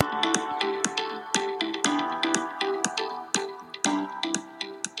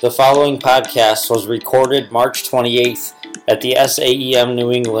The following podcast was recorded March 28th at the SAEM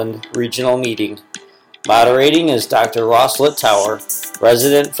New England Regional Meeting. Moderating is Dr. Ross Littauer,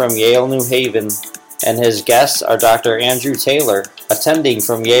 resident from Yale, New Haven, and his guests are Dr. Andrew Taylor, attending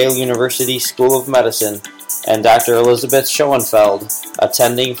from Yale University School of Medicine, and Dr. Elizabeth Schoenfeld,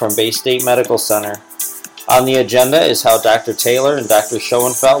 attending from Bay State Medical Center. On the agenda is how Dr. Taylor and Dr.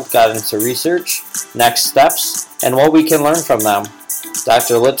 Schoenfeld got into research, next steps, and what we can learn from them.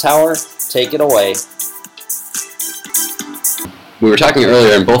 Dr. Littauer, take it away. We were talking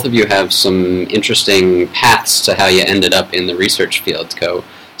earlier, and both of you have some interesting paths to how you ended up in the research field.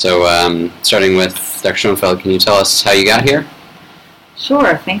 So starting with Dr. Schoenfeld, can you tell us how you got here?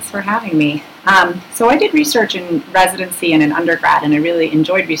 Sure, thanks for having me. So I did research in residency and in undergrad, and I really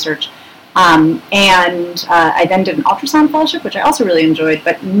enjoyed research. I then did an ultrasound fellowship, which I also really enjoyed,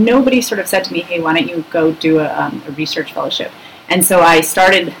 but nobody sort of said to me, hey, why don't you go do a research fellowship? And so I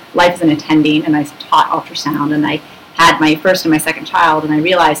started life as an attending, and I taught ultrasound, and I had my first and my second child, and I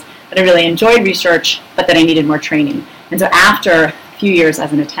realized that I really enjoyed research, but that I needed more training. And so after a few years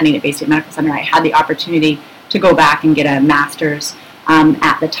as an attending at Bay State Medical Center, I had the opportunity to go back and get a master's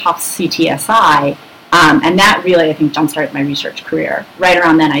at the Tufts CTSI, and that really, I think, jump-started my research career. Right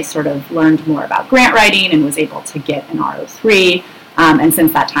around then, I sort of learned more about grant writing and was able to get an RO3, and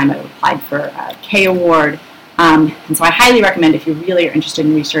since that time, I've applied for a K Award. And so I highly recommend, if you really are interested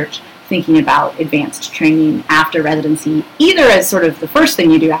in research, thinking about advanced training after residency, either as sort of the first thing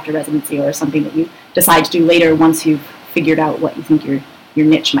you do after residency or something that you decide to do later once you've figured out what you think your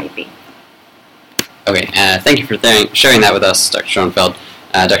niche might be. Okay, thank you for sharing that with us, Dr. Schoenfeld.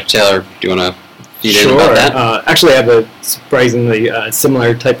 Dr. Taylor, do you want to feed in about that? Actually, I have a surprisingly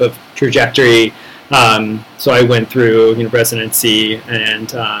similar type of trajectory. So I went through residency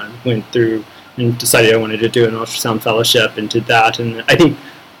and went through and decided I wanted to do an ultrasound fellowship and did that. And I think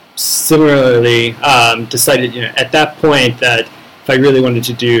similarly decided at that point that if I really wanted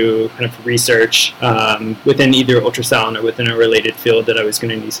to do kind of research within either ultrasound or within a related field, that I was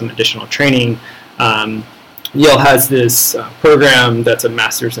going to need some additional training. Yale has this program that's a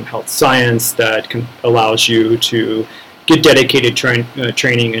master's in health science that allows you to get dedicated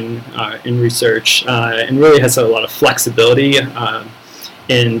training in research and really has a lot of flexibility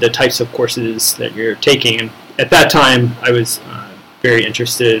in the types of courses that you're taking. And at that time, I was very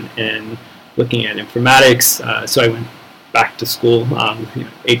interested in looking at informatics, so I went back to school,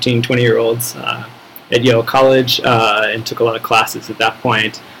 18, 20-year-olds at Yale College, and took a lot of classes at that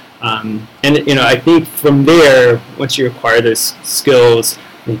point. I think from there, once you acquire those skills,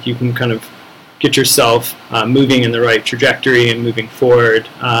 I think you can kind of get yourself moving in the right trajectory and moving forward.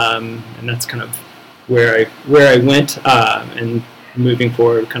 And that's kind of where I went, and moving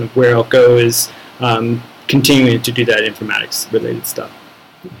forward, kind of where I'll go is continuing to do that informatics-related stuff.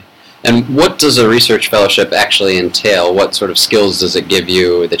 And what does a research fellowship actually entail? What sort of skills does it give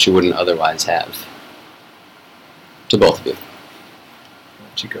you that you wouldn't otherwise have? To both of you.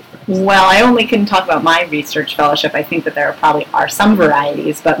 Well, I only can talk about my research fellowship. I think that there probably are some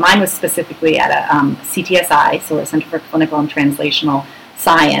varieties, but mine was specifically at a CTSI, so a Center for Clinical and Translational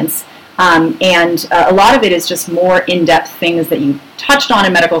Science. A lot of it is just more in-depth things that you touched on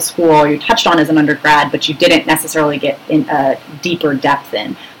in medical school or you touched on as an undergrad, but you didn't necessarily get in a deeper depth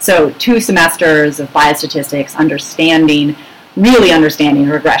in. So 2 semesters of biostatistics, really understanding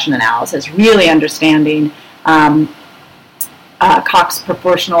regression analysis, really understanding Cox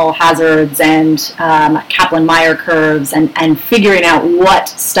proportional hazards and Kaplan-Meier curves and figuring out what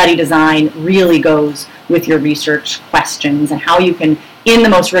study design really goes with your research questions and how you can, in the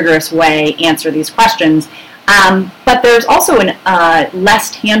most rigorous way, answer these questions. But there's also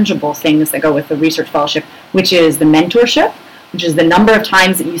less tangible things that go with the research fellowship, which is the mentorship, which is the number of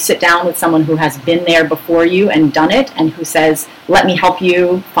times that you sit down with someone who has been there before you and done it and who says, let me help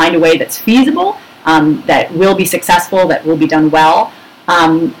you find a way that's feasible, that will be successful, that will be done well,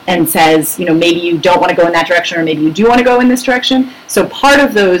 and says, maybe you don't want to go in that direction or maybe you do want to go in this direction. So part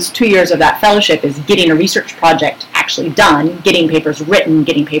of those 2 years of that fellowship is getting a research project actually done, getting papers written,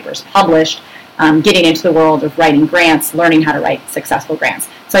 getting papers published, getting into the world of writing grants, learning how to write successful grants.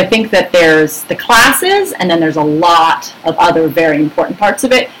 So I think that there's the classes and then there's a lot of other very important parts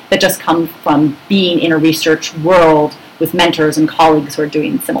of it that just come from being in a research world with mentors and colleagues who are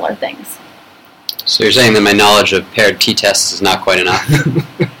doing similar things. So you're saying that my knowledge of paired t-tests is not quite enough?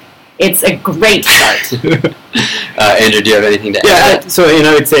 It's a great start. Andrew, do you have anything to add? Yeah, so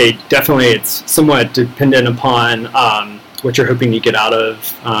I would say definitely it's somewhat dependent upon what you're hoping to get out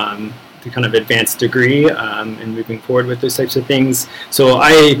of the kind of advanced degree and moving forward with those types of things. So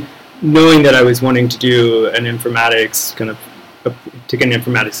knowing that I was wanting to do an informatics kind of took an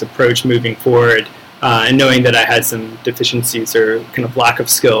informatics approach moving forward, and knowing that I had some deficiencies or kind of lack of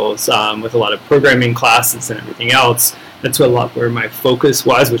skills with a lot of programming classes and everything else. That's where my focus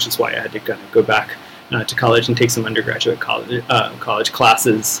was, which is why I had to kind of go back to college and take some undergraduate college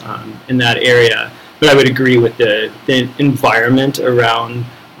classes in that area. But I would agree with the environment around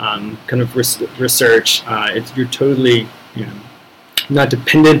kind of research. You're totally, not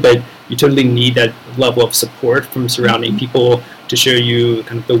dependent, but you totally need that level of support from surrounding people to show you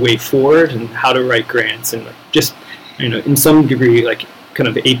kind of the way forward and how to write grants, and just, in some degree, like kind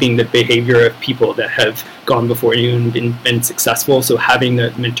of aping the behavior of people that have gone before you and been successful. So having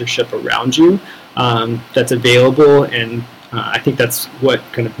that mentorship around you that's available, and I think that's what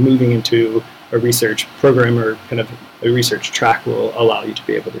kind of moving into a research program or kind of a research track will allow you to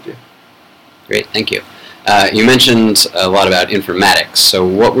be able to do. Great, thank you. You mentioned a lot about informatics. So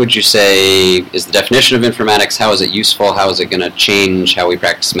what would you say is the definition of informatics? How is it useful? How is it going to change how we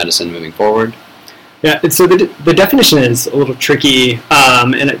practice medicine moving forward? Yeah, so the definition is a little tricky,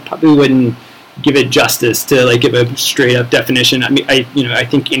 and I probably wouldn't give it justice to like give a straight up definition. I mean, I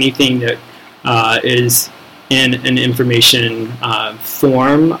think anything that is in an information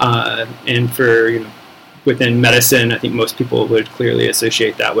form, and for within medicine, I think most people would clearly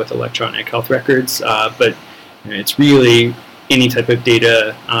associate that with electronic health records, but it's really any type of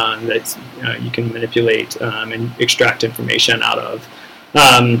data that you can manipulate and extract information out of.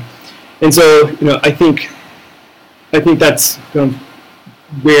 And so, I think that's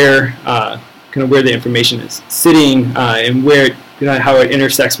where the information is sitting, and where how it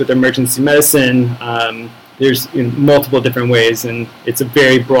intersects with emergency medicine. There's multiple different ways, and it's a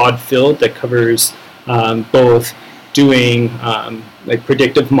very broad field that covers both doing like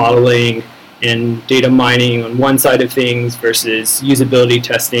predictive modeling and data mining on one side of things versus usability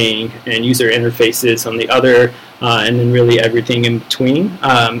testing and user interfaces on the other, and then really everything in between.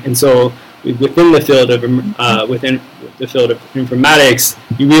 And so within the field of informatics,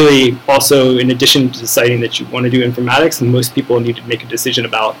 you really also, in addition to deciding that you want to do informatics, and most people need to make a decision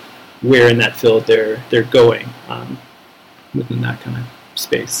about where in that field they're going within that kind of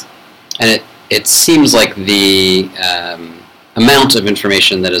space. And it seems like the amount of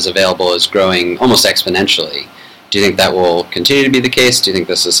information that is available is growing almost exponentially. Do you think that will continue to be the case? Do you think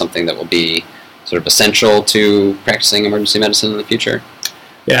this is something that will be sort of essential to practicing emergency medicine in the future?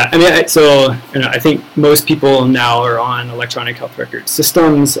 Yeah, I mean, I think most people now are on electronic health record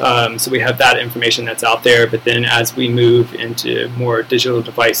systems, so we have that information that's out there, but then as we move into more digital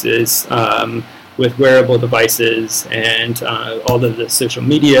devices, with wearable devices and all of the social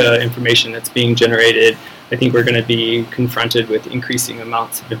media information that's being generated, I think we're going to be confronted with increasing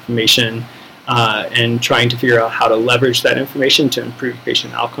amounts of information and trying to figure out how to leverage that information to improve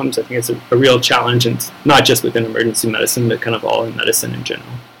patient outcomes. I think it's a real challenge, and it's not just within emergency medicine, but kind of all in medicine in general.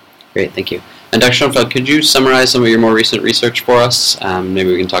 Great, thank you. And Dr. Schoenfeld, could you summarize some of your more recent research for us?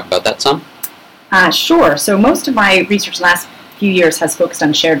 Maybe we can talk about that some. Sure. So most of my research in the last few years has focused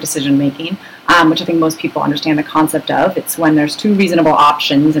on shared decision making, which I think most people understand the concept of. It's when there's two reasonable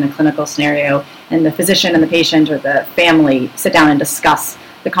options in a clinical scenario, and the physician and the patient or the family sit down and discuss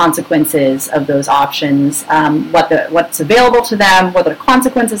the consequences of those options, what's available to them, what the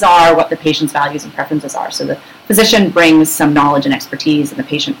consequences are, what the patient's values and preferences are. So the physician brings some knowledge and expertise, and the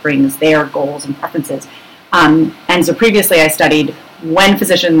patient brings their goals and preferences. And so previously I studied when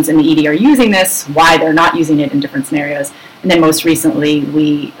physicians in the ED are using this, why they're not using it in different scenarios, and then most recently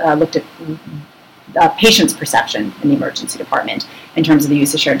we looked at patient's perception in the emergency department in terms of the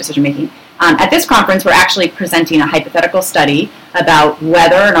use of shared decision making. At this conference, we're actually presenting a hypothetical study about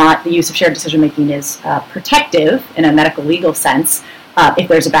whether or not the use of shared decision making is protective in a medical legal sense if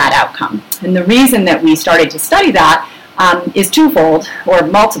there's a bad outcome. And the reason that we started to study that is twofold, or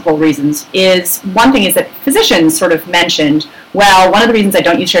multiple reasons. One thing is that physicians sort of mentioned, well, one of the reasons I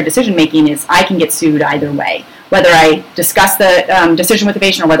don't use shared decision making is I can get sued either way. Whether I discuss the decision with the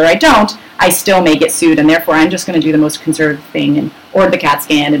patient or whether I don't, I still may get sued, and therefore I'm just going to do the most conservative thing and order the CAT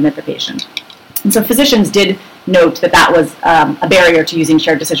scan and admit the patient. And so physicians did note that that was a barrier to using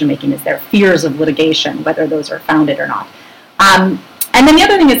shared decision making, is their fears of litigation, whether those are founded or not. And then the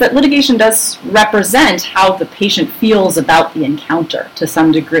other thing is that litigation does represent how the patient feels about the encounter to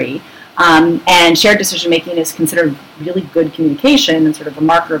some degree. And shared decision making is considered really good communication and sort of a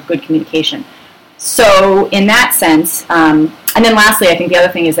marker of good communication. So in that sense, and then lastly, I think the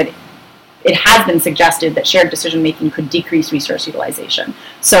other thing is that it has been suggested that shared decision making could decrease resource utilization.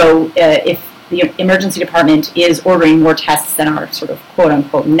 So if the emergency department is ordering more tests than are sort of quote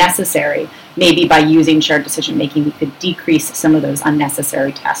unquote necessary, maybe by using shared decision making we could decrease some of those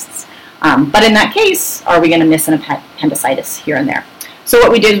unnecessary tests. But in that case, are we going to miss an appendicitis here and there? So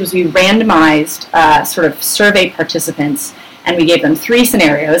what we did was we randomized sort of survey participants, and we gave them 3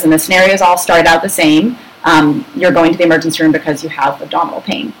 scenarios, and the scenarios all started out the same. You're going to the emergency room because you have abdominal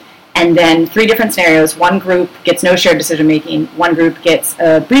pain. And then 3 different scenarios. One group gets no shared decision-making, one group gets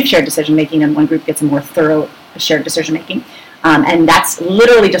a brief shared decision-making, and one group gets a more thorough shared decision-making. And that's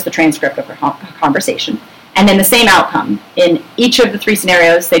literally just the transcript of a conversation. And then the same outcome. In each of the 3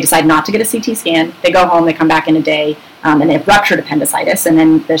 scenarios, they decide not to get a CT scan. They go home, they come back in a day, and they have ruptured appendicitis. And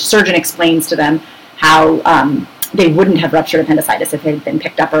then the surgeon explains to them how they wouldn't have ruptured appendicitis if it had been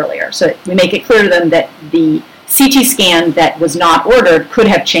picked up earlier. So we make it clear to them that the CT scan that was not ordered could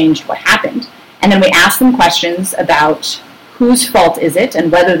have changed what happened. And then we ask them questions about whose fault is it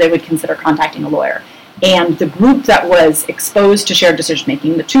and whether they would consider contacting a lawyer. And the group that was exposed to shared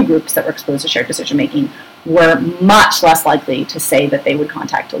decision-making, the 2 groups that were exposed to shared decision-making, were much less likely to say that they would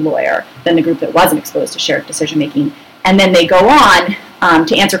contact a lawyer than the group that wasn't exposed to shared decision-making. And then they go on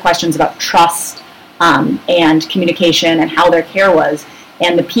to answer questions about trust and communication and how their care was.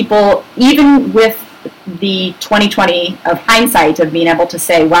 And the people, even with the 20/20 of hindsight of being able to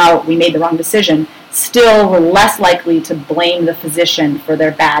say, wow, we made the wrong decision, still were less likely to blame the physician for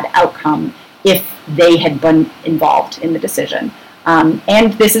their bad outcome if they had been involved in the decision.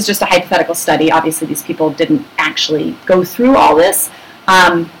 And this is just a hypothetical study. Obviously, these people didn't actually go through all this.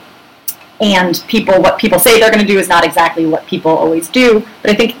 And what people say they're going to do is not exactly what people always do.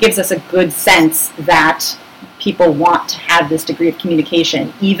 But I think it gives us a good sense that people want to have this degree of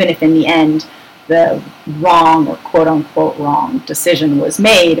communication, even if in the end the wrong or quote-unquote wrong decision was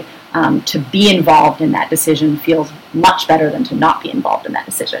made. To be involved in that decision feels much better than to not be involved in that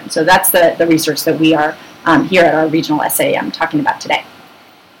decision. So that's the research that we are here at our regional SAM talking about today.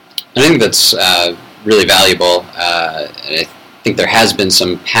 I think that's really valuable. I think there has been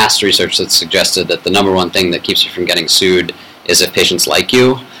some past research that suggested that the number one thing that keeps you from getting sued is if patients like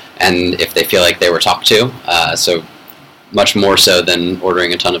you and if they feel like they were talked to. So much more so than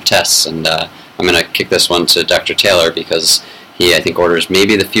ordering a ton of tests. And I'm going to kick this one to Dr. Taylor because he, I think, orders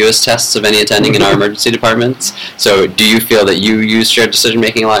maybe the fewest tests of any attending in our emergency departments. So do you feel that you use shared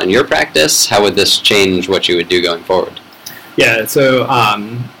decision-making a lot in your practice? How would this change what you would do going forward? Yeah, so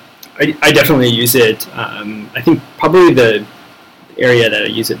I definitely use it. I think probably the area that I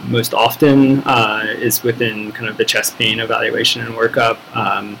use it most often is within kind of the chest pain evaluation and workup,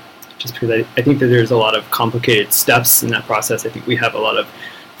 just because I think that there's a lot of complicated steps in that process. I think we have a lot of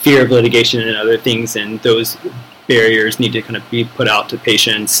fear of litigation and other things, and those barriers need to kind of be put out to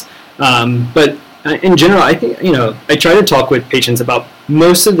patients. But in general, I think, I try to talk with patients about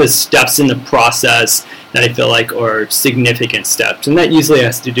most of the steps in the process that I feel like are significant steps. And that usually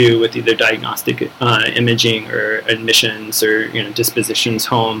has to do with either diagnostic imaging or admissions or, dispositions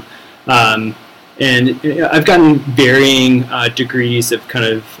home. And I've gotten varying degrees of kind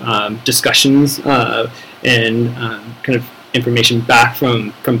of discussions and kind of information back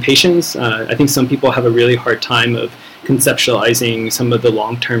from patients. I think some people have a really hard time of conceptualizing some of the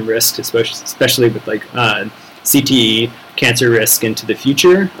long-term risks, especially with like CTE, cancer risk into the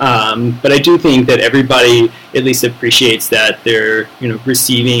future. But I do think that everybody at least appreciates that they're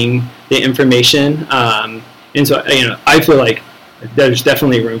receiving the information. And so I feel like there's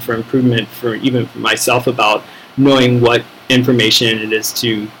definitely room for improvement for even for myself about knowing what information it is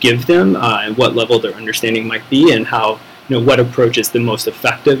to give them and what level their understanding might be and how what approach is the most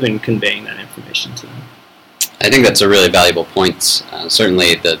effective in conveying that information to them. I think that's a really valuable point.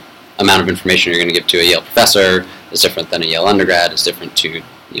 Certainly the amount of information you're going to give to a Yale professor is different than a Yale undergrad, is different to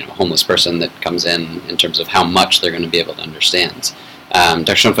a homeless person that comes in terms of how much they're going to be able to understand.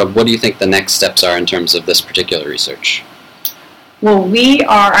 Dr. Schoenfeld, what do you think the next steps are in terms of this particular research? Well,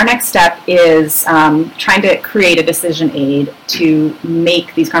 our next step is trying to create a decision aid to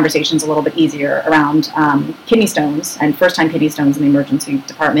make these conversations a little bit easier around kidney stones and first-time kidney stones in the emergency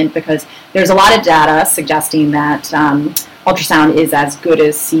department, because there's a lot of data suggesting that ultrasound is as good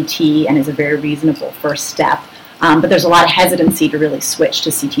as CT and is a very reasonable first step. But there's a lot of hesitancy to really switch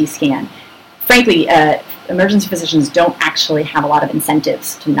to CT scan. Frankly, emergency physicians don't actually have a lot of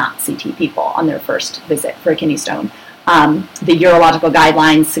incentives to not CT people on their first visit for a kidney stone. The urological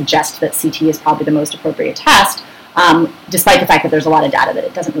guidelines suggest that CT is probably the most appropriate test, despite the fact that there's a lot of data that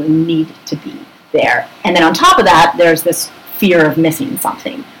it doesn't really need to be there. And then on top of that, there's this fear of missing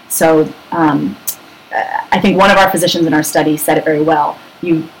something. So I think one of our physicians in our study said it very well.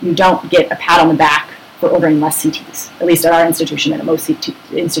 You don't get a pat on the back for ordering less CTs, at least at our institution and at most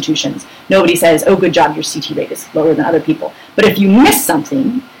institutions. Nobody says, oh, good job, your CT rate is lower than other people. But if you miss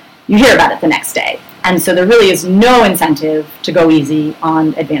something, you hear about it the next day. And so there really is no incentive to go easy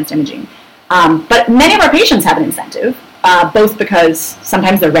on advanced imaging. But many of our patients have an incentive, both because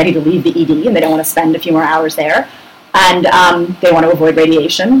sometimes they're ready to leave the ED and they don't want to spend a few more hours there, and they want to avoid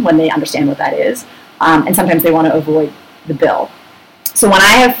radiation when they understand what that is, and sometimes they want to avoid the bill. So when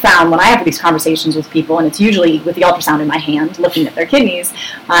I have these conversations with people, and it's usually with the ultrasound in my hand, looking at their kidneys,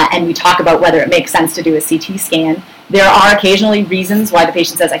 and we talk about whether it makes sense to do a CT scan, there are occasionally reasons why the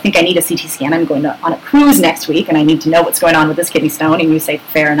patient says, I think I need a CT scan, I'm going on a cruise next week, and I need to know what's going on with this kidney stone, and you say,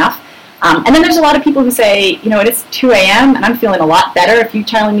 fair enough. And then there's a lot of people who say, it is 2 a.m. and I'm feeling a lot better if you're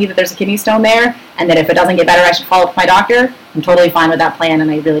telling me that there's a kidney stone there, and that if it doesn't get better, I should follow up with my doctor. I'm totally fine with that plan,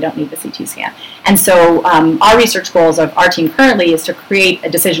 and I really don't need the CT scan. And so our research goals of our team currently is to create a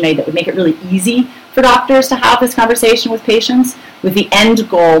decision aid that would make it really easy for doctors to have this conversation with patients, with the end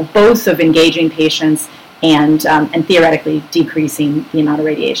goal both of engaging patients and theoretically decreasing the amount of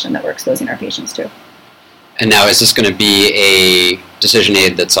radiation that we're exposing our patients to. And now, is this going to be a decision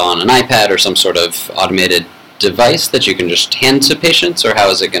aid that's on an iPad or some sort of automated device that you can just hand to patients, or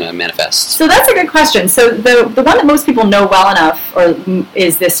how is it going to manifest? So that's a good question. So the one that most people know well enough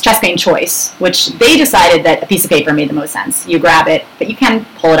is this chest pain choice, which they decided that a piece of paper made the most sense. You grab it, but you can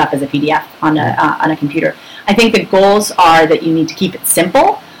pull it up as a PDF on a computer. I think the goals are that you need to keep it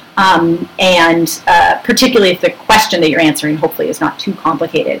simple, and particularly if the question that you're answering hopefully is not too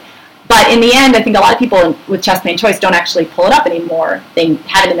complicated. But in the end, I think a lot of people with chest pain choice don't actually pull it up anymore. They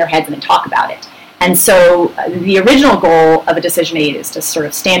have it in their heads and they talk about it. And so the original goal of a decision aid is to sort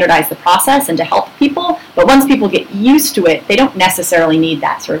of standardize the process and to help people. But once people get used to it, they don't necessarily need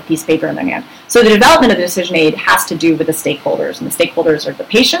that sort of piece of paper in their hand. So the development of the decision aid has to do with the stakeholders. And the stakeholders are the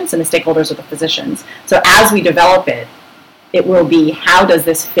patients and the stakeholders are the physicians. So as we develop it, it will be, how does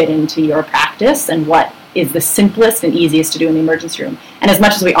this fit into your practice and what is the simplest and easiest to do in the emergency room. And as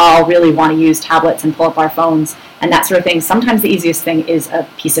much as we all really want to use tablets and pull up our phones and that sort of thing, sometimes the easiest thing is a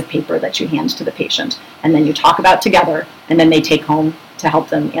piece of paper that you hand to the patient and then you talk about together and then they take home to help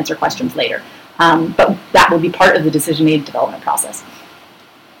them answer questions later. But that will be part of the decision aid development process.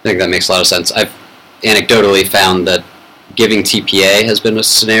 I think that makes a lot of sense. I've anecdotally found that giving TPA has been a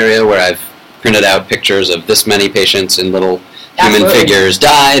scenario where I've printed out pictures of this many patients in little human figures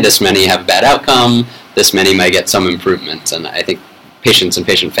die, this many have a bad outcome, this many might get some improvement, and I think patients and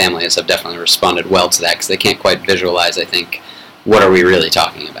patient families have definitely responded well to that because they can't quite visualize, I think, what are we really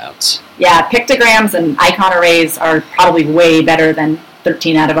talking about. Yeah, pictograms and icon arrays are probably way better than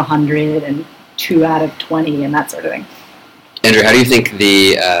 13 out of 100 and 2 out of 20 and that sort of thing. Andrew, how do you think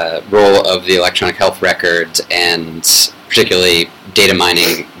the role of the electronic health records and particularly data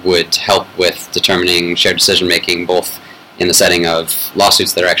mining would help with determining shared decision-making, both in the setting of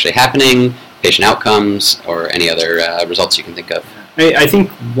lawsuits that are actually happening, patient outcomes, or any other results you can think of? I think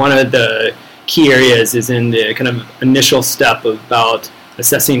one of the key areas is in the kind of initial step about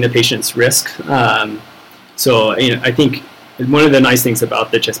assessing the patient's risk. So I think one of the nice things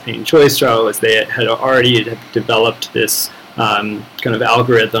about the chest pain choice trial is they had already developed this kind of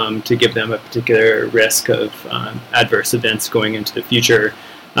algorithm to give them a particular risk of adverse events going into the future.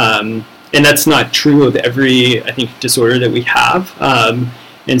 And that's not true of every, I think, disorder that we have.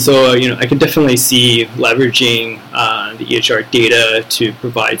 And so, I can definitely see leveraging the EHR data to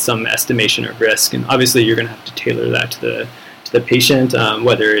provide some estimation of risk. And obviously, you're going to have to tailor that to the patient,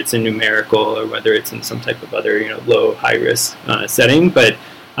 whether it's in numerical or whether it's in some type of other, low, high risk setting. But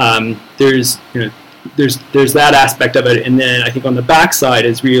there's that aspect of it. And then I think on the backside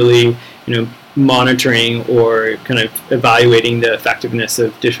is really, monitoring or kind of evaluating the effectiveness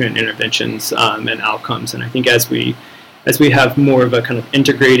of different interventions and outcomes. And I think as we have more of a kind of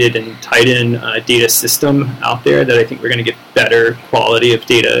integrated and tied-in data system out there, that I think we're going to get better quality of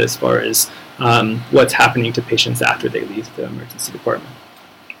data as far as what's happening to patients after they leave the emergency department.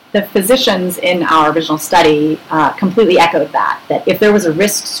 The physicians in our original study completely echoed that if there was a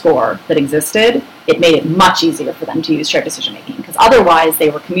risk score that existed, it made it much easier for them to use shared decision-making, because otherwise they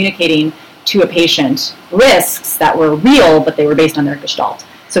were communicating to a patient risks that were real, but they were based on their gestalt.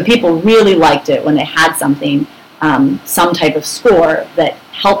 So people really liked it when they had something, some type of score that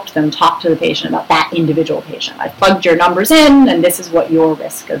helped them talk to the patient about that individual patient. I plugged your numbers in, and this is what your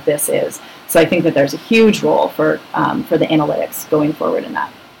risk of this is. So I think that there's a huge role for the analytics going forward in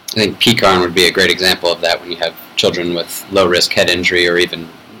that. I think PCARN would be a great example of that when you have children with low-risk head injury or even,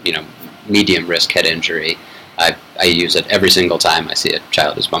 medium-risk head injury. I use it every single time I see a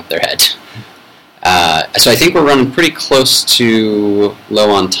child who's bumped their head. So I think we're running pretty close to low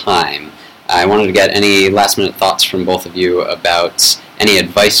on time. I wanted to get any last-minute thoughts from both of you about any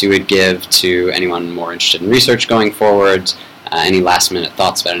advice you would give to anyone more interested in research going forward, any last-minute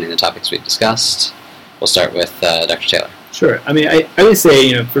thoughts about any of the topics we've discussed. we'll start with Dr. Taylor. Sure. I mean, I would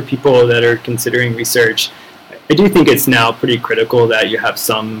say, for people that are considering research, I do think it's now pretty critical that you have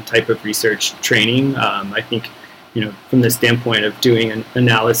some type of research training. I think, from the standpoint of doing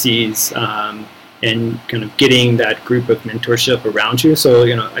analyses and kind of getting that group of mentorship around you. So,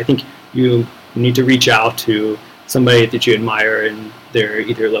 I think you need to reach out to somebody that you admire and their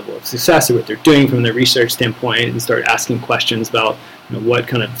either level of success or what they're doing from the research standpoint, and start asking questions about what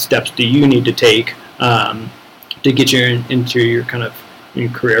kind of steps do you need to take to get you into your kind of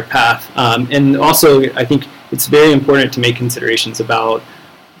career path. And also, I think it's very important to make considerations about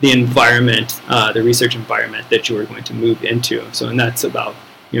the environment, the research environment that you are going to move into. So, and that's about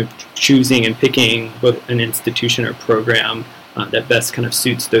choosing and picking both an institution or program that best kind of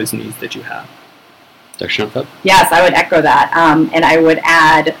suits those needs that you have. Dr. Schoenfeld? Yes, I would echo that. And I would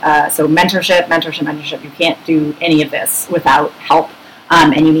add, so mentorship. You can't do any of this without help.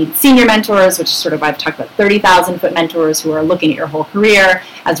 And you need senior mentors, which is sort of, I've talked about 30,000-foot mentors who are looking at your whole career,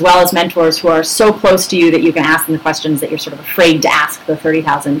 as well as mentors who are so close to you that you can ask them the questions that you're sort of afraid to ask the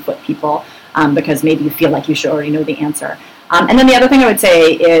 30,000-foot people because maybe you feel like you should already know the answer. And then the other thing I would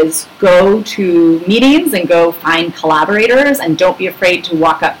say is go to meetings and go find collaborators, and don't be afraid to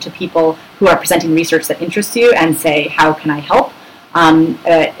walk up to people who are presenting research that interests you and say, how can I help?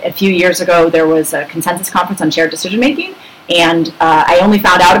 A few years ago, there was a consensus conference on shared decision making, and I only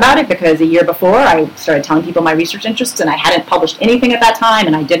found out about it because a year before I started telling people my research interests, and I hadn't published anything at that time,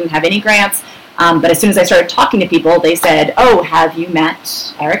 and I didn't have any grants. But as soon as I started talking to people, they said, oh, have you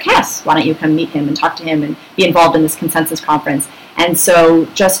met Eric Hess? Why don't you come meet him and talk to him and be involved in this consensus conference? And so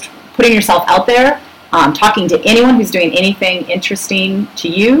just putting yourself out there, talking to anyone who's doing anything interesting to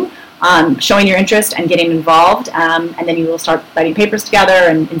you, showing your interest and getting involved, and then you will start writing papers together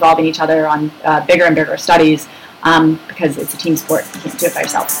and involving each other on bigger and bigger studies because it's a team sport. You can't do it by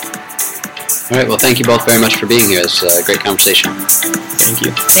yourself. All right, well, thank you both very much for being here. It's a great conversation. Thank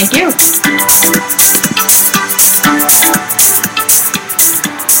you. Thank you.